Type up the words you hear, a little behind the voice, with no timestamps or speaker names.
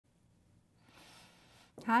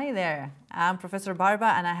Hi there, I'm Professor Barba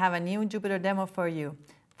and I have a new Jupyter demo for you.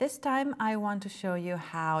 This time I want to show you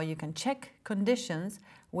how you can check conditions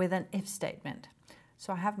with an if statement.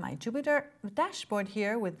 So I have my Jupyter dashboard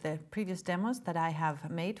here with the previous demos that I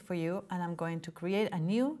have made for you, and I'm going to create a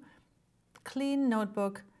new clean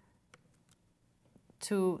notebook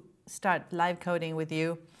to start live coding with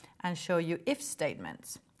you and show you if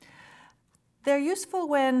statements. They're useful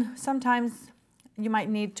when sometimes you might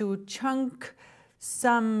need to chunk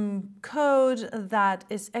some code that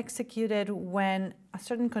is executed when a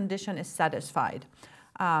certain condition is satisfied.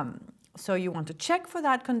 So you want to check for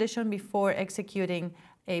that condition before executing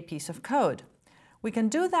a piece of code. We can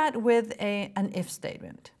do that with an if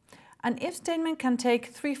statement. An if statement can take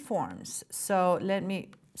three forms. So let me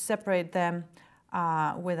separate them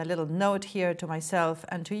with a little note here to myself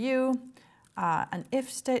and to you. An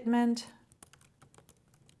if statement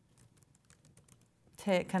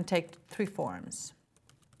can take three forms.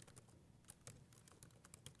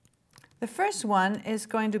 The first one is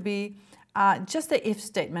going to be just the if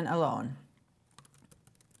statement alone.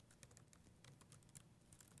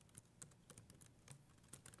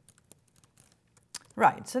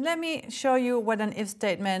 Right, so let me show you what an if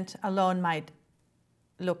statement alone might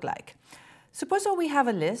look like. Suppose that we have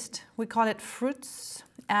a list, we call it fruits,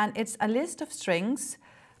 and it's a list of strings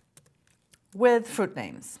with fruit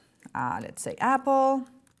names. Let's say apple,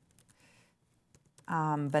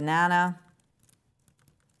 banana,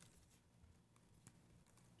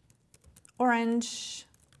 orange,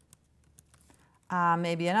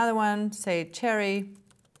 maybe another one, say cherry,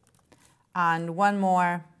 and one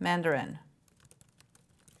more, mandarin.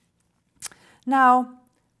 Now,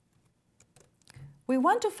 we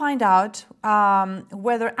want to find out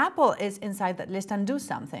whether apple is inside that list and do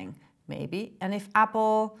something, maybe. And if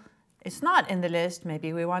apple is not in the list,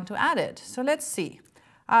 maybe we want to add it. So let's see.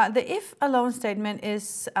 The if alone statement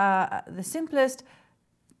is the simplest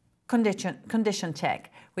condition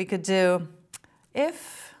check. We could do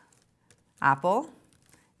if apple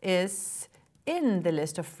is in the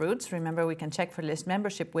list of fruits. Remember, we can check for list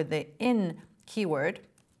membership with the in keyword.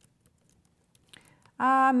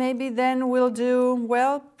 Maybe then we'll do,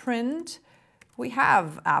 well, print, we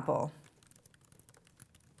have apple.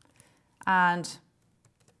 And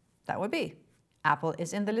that would be, apple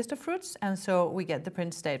is in the list of fruits, and so we get the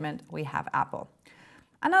print statement, we have apple.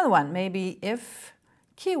 Another one, maybe if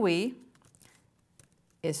kiwi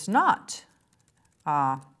is not,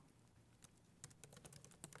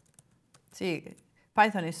 see,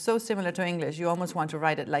 Python is so similar to English, you almost want to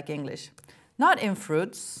write it like English. Not in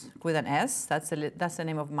fruits with an S, that's the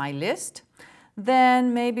name of my list.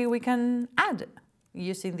 Then maybe we can add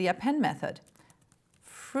using the append method.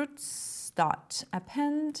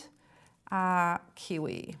 Fruits.append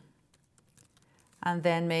kiwi. And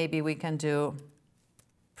then maybe we can do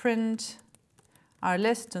print our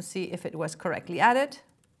list to see if it was correctly added.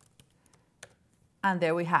 And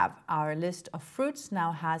there we have, our list of fruits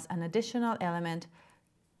now has an additional element,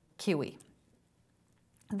 kiwi.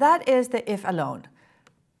 That is the if alone.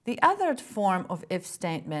 The other form of if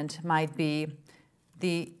statement might be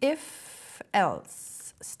the if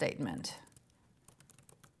else statement.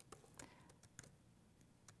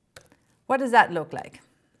 What does that look like?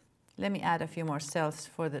 Let me add a few more cells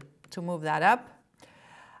to move that up.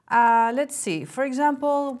 Let's see. For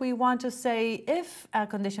example, we want to say if a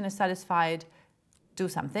condition is satisfied, do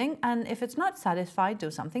something, and if it's not satisfied, do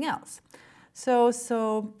something else. So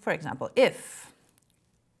for example, if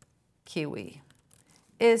kiwi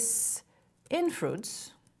is in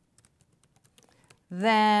fruits,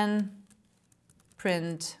 then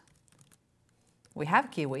print we have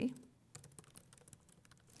kiwi.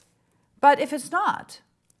 But if it's not,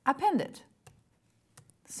 append it.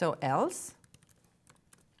 So else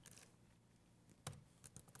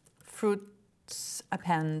fruits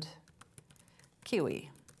append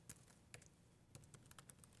kiwi.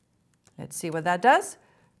 Let's see what that does.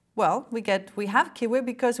 Well, we have kiwi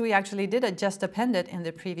because we actually did just append it in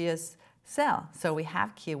the previous cell. So we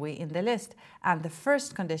have kiwi in the list, and the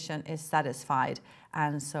first condition is satisfied,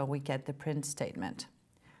 and so we get the print statement.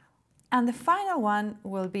 And the final one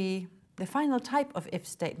will be, the final type of if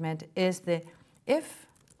statement is the if,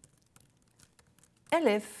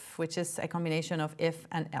 elif, which is a combination of if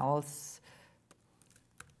and else,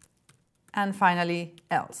 and finally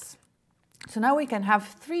else. So now we can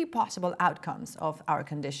have three possible outcomes of our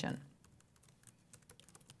condition.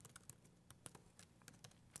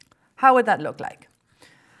 How would that look like?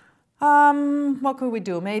 What could we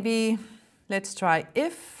do? Maybe let's try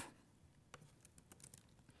if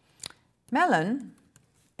melon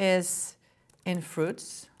is in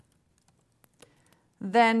fruits,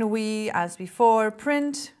 Then we, as before,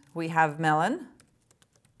 print, we have melon.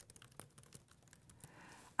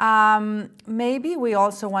 Maybe we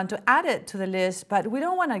also want to add it to the list, but we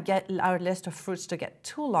don't want to get our list of fruits to get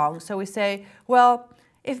too long. So we say, well,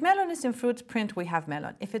 if melon is in fruits, print we have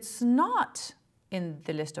melon. If it's not in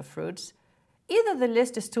the list of fruits, either the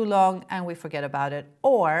list is too long and we forget about it,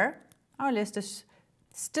 or our list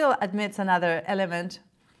still admits another element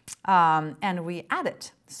and we add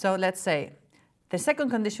it. So let's say the second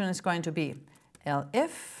condition is going to be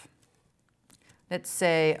if, let's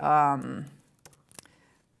say,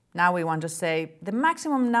 now we want to say the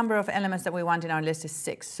maximum number of elements that we want in our list is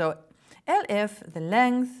 6. So if the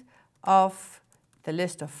length of the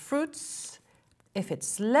list of fruits, if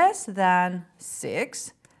it's less than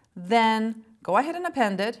 6, then go ahead and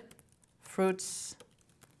append it,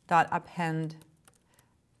 fruits.append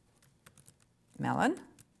melon.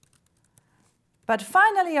 But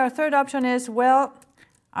finally, our third option is, well,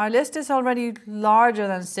 our list is already larger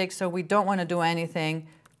than 6, so we don't want to do anything.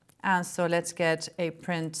 And so let's get a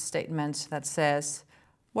print statement that says,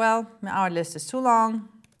 well, our list is too long.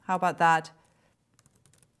 How about that?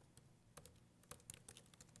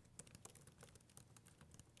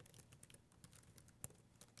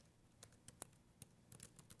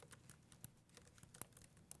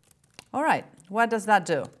 All right, what does that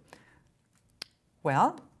do?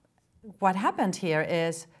 Well, what happened here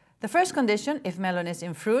is the first condition, if melon is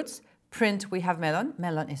in fruits, print we have melon.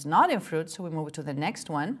 Melon is not in fruits, so we move to the next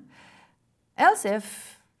one. Else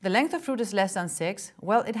if the length of fruit is less than 6,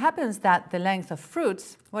 well, it happens that the length of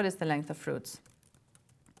fruits, what is the length of fruits?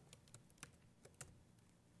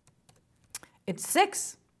 It's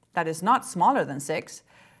 6. That is not smaller than 6.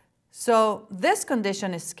 So this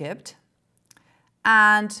condition is skipped.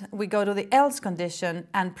 And we go to the else condition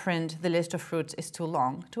and print the list of fruits is too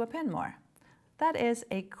long to append more. That is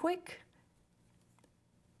a quick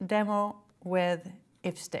demo with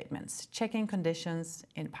if statements, checking conditions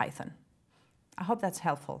in Python. I hope that's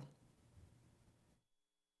helpful.